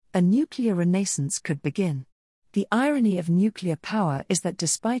A nuclear renaissance could begin. The irony of nuclear power is that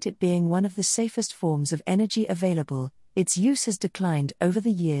despite it being one of the safest forms of energy available, its use has declined over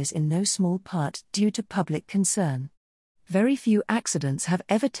the years in no small part due to public concern. Very few accidents have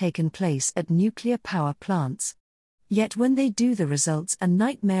ever taken place at nuclear power plants. Yet when they do, the results are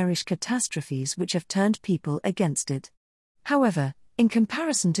nightmarish catastrophes which have turned people against it. However, in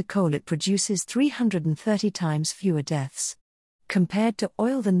comparison to coal, it produces 330 times fewer deaths. Compared to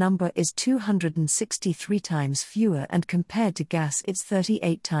oil, the number is 263 times fewer, and compared to gas, it's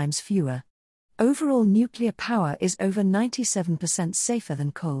 38 times fewer. Overall, nuclear power is over 97% safer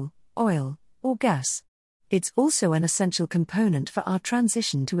than coal, oil, or gas. It's also an essential component for our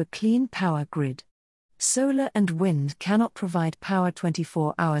transition to a clean power grid. Solar and wind cannot provide power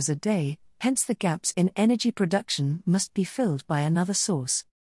 24 hours a day, hence the gaps in energy production must be filled by another source.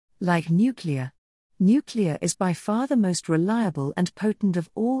 Like nuclear is by far the most reliable and potent of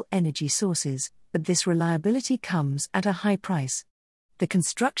all energy sources, but this reliability comes at a high price. The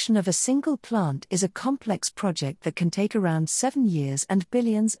construction of a single plant is a complex project that can take around 7 years and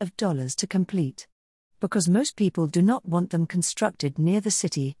billions of dollars to complete. Because most people do not want them constructed near the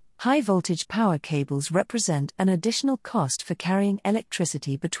city, high-voltage power cables represent an additional cost for carrying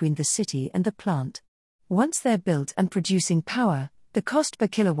electricity between the city and the plant. Once they're built and producing power, the cost per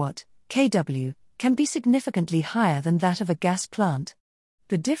kilowatt, kW, can be significantly higher than that of a gas plant.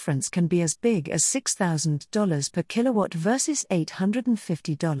 The difference can be as big as $6,000 per kilowatt versus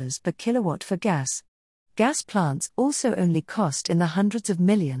 $850 per kilowatt for gas. Gas plants also only cost in the hundreds of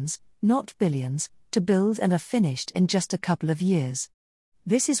millions, not billions, to build and are finished in just a couple of years.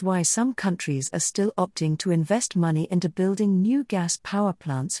 This is why some countries are still opting to invest money into building new gas power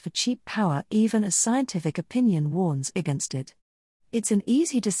plants for cheap power, even as scientific opinion warns against it. It's an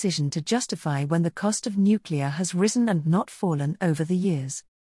easy decision to justify when the cost of nuclear has risen and not fallen over the years.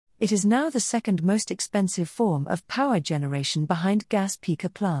 It is now the second most expensive form of power generation behind gas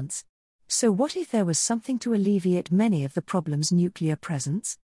peaker plants. So what if there was something to alleviate many of the problems nuclear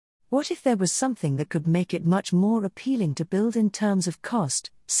presents? What if there was something that could make it much more appealing to build in terms of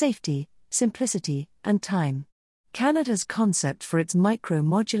cost, safety, simplicity, and time? Canada's concept for its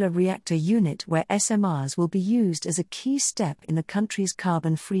micro-modular reactor unit, where SMRs will be used, as a key step in the country's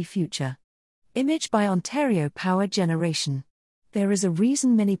carbon-free future. Image by Ontario Power Generation. There is a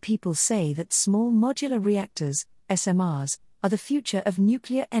reason many people say that small modular reactors, SMRs, are the future of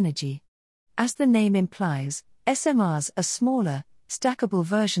nuclear energy. As the name implies, SMRs are smaller, stackable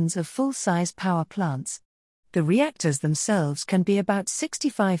versions of full-size power plants. The reactors themselves can be about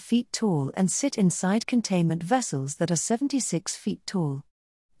 65 feet tall and sit inside containment vessels that are 76 feet tall.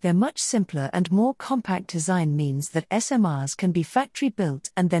 Their much simpler and more compact design means that SMRs can be factory-built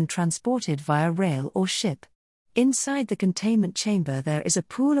and then transported via rail or ship. Inside the containment chamber there is a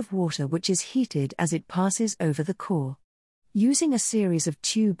pool of water which is heated as it passes over the core. Using a series of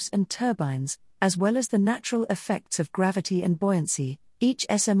tubes and turbines, as well as the natural effects of gravity and buoyancy, each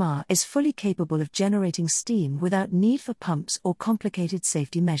SMR is fully capable of generating steam without need for pumps or complicated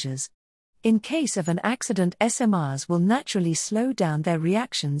safety measures. In case of an accident, SMRs will naturally slow down their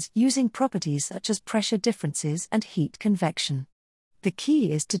reactions using properties such as pressure differences and heat convection. The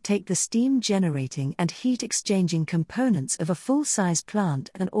key is to take the steam-generating and heat-exchanging components of a full-size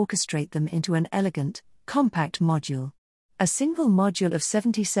plant and orchestrate them into an elegant, compact module. A single module of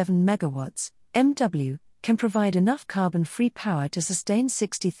 77 megawatts, MW, can provide enough carbon-free power to sustain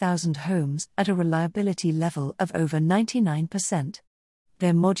 60,000 homes at a reliability level of over 99%.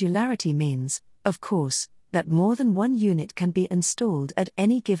 Their modularity means, of course, that more than one unit can be installed at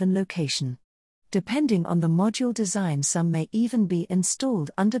any given location. Depending on the module design, some may even be installed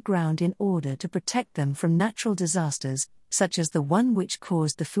underground in order to protect them from natural disasters, such as the one which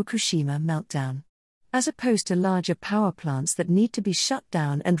caused the Fukushima meltdown. As opposed to larger power plants that need to be shut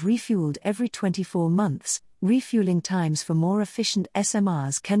down and refueled every 24 months, refueling times for more efficient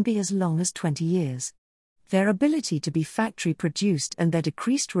SMRs can be as long as 20 years. Their ability to be factory-produced and their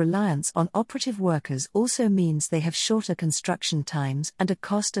decreased reliance on operative workers also means they have shorter construction times and a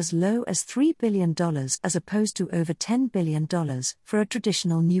cost as low as $3 billion as opposed to over $10 billion for a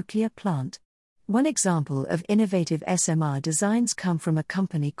traditional nuclear plant. One example of innovative SMR designs come from a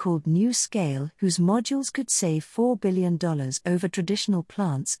company called NuScale, whose modules could save $4 billion over traditional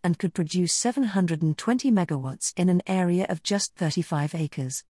plants and could produce 720 megawatts in an area of just 35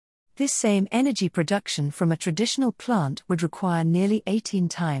 acres. This same energy production from a traditional plant would require nearly 18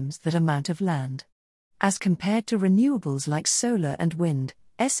 times that amount of land. As compared to renewables like solar and wind,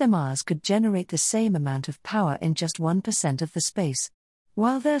 SMRs could generate the same amount of power in just 1% of the space.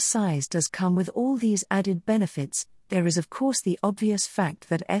 While their size does come with all these added benefits, There is of course the obvious fact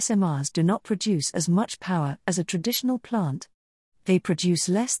that SMRs do not produce as much power as a traditional plant. They produce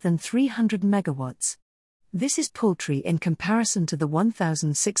less than 300 megawatts. This is paltry in comparison to the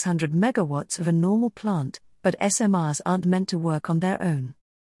 1,600 megawatts of a normal plant, but SMRs aren't meant to work on their own.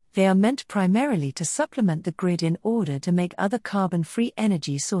 They are meant primarily to supplement the grid in order to make other carbon-free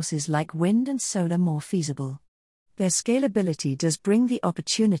energy sources like wind and solar more feasible. Their scalability does bring the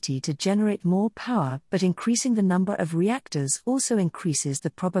opportunity to generate more power, but increasing the number of reactors also increases the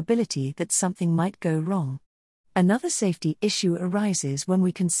probability that something might go wrong. Another safety issue arises when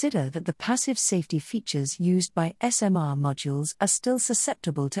we consider that the passive safety features used by SMR modules are still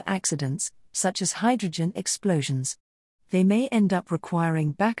susceptible to accidents, such as hydrogen explosions. They may end up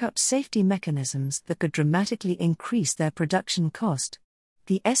requiring backup safety mechanisms that could dramatically increase their production cost.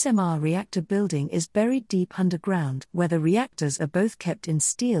 The SMR reactor building is buried deep underground, where the reactors are both kept in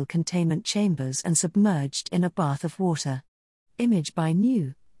steel containment chambers and submerged in a bath of water. Image by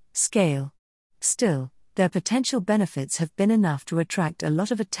New Scale. Still, their potential benefits have been enough to attract a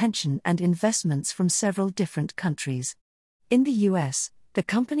lot of attention and investments from several different countries. In the US, the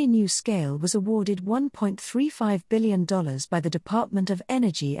company NuScale was awarded $1.35 billion by the Department of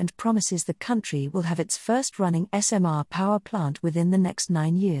Energy and promises the country will have its first running SMR power plant within the next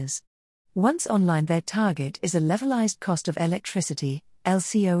 9 years. Once online, their target is a levelized cost of electricity,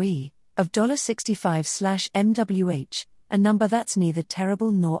 LCOE, of $65/MWh, a number that's neither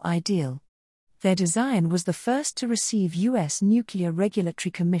terrible nor ideal. Their design was the first to receive U.S. Nuclear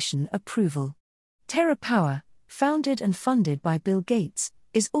Regulatory Commission approval. TerraPower, founded and funded by Bill Gates,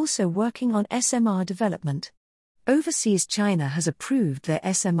 is also working on SMR development. Overseas, China has approved their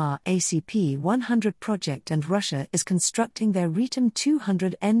SMR ACP-100 project, and Russia is constructing their RITEM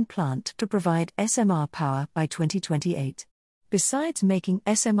 200N plant to provide SMR power by 2028. Besides making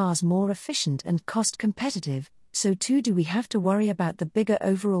SMRs more efficient and cost competitive, so too do we have to worry about the bigger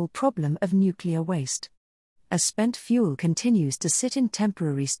overall problem of nuclear waste. As spent fuel continues to sit in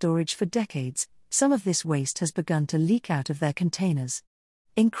temporary storage for decades, some of this waste has begun to leak out of their containers.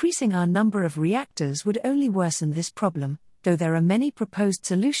 Increasing our number of reactors would only worsen this problem, though there are many proposed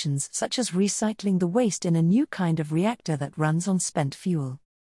solutions such as recycling the waste in a new kind of reactor that runs on spent fuel.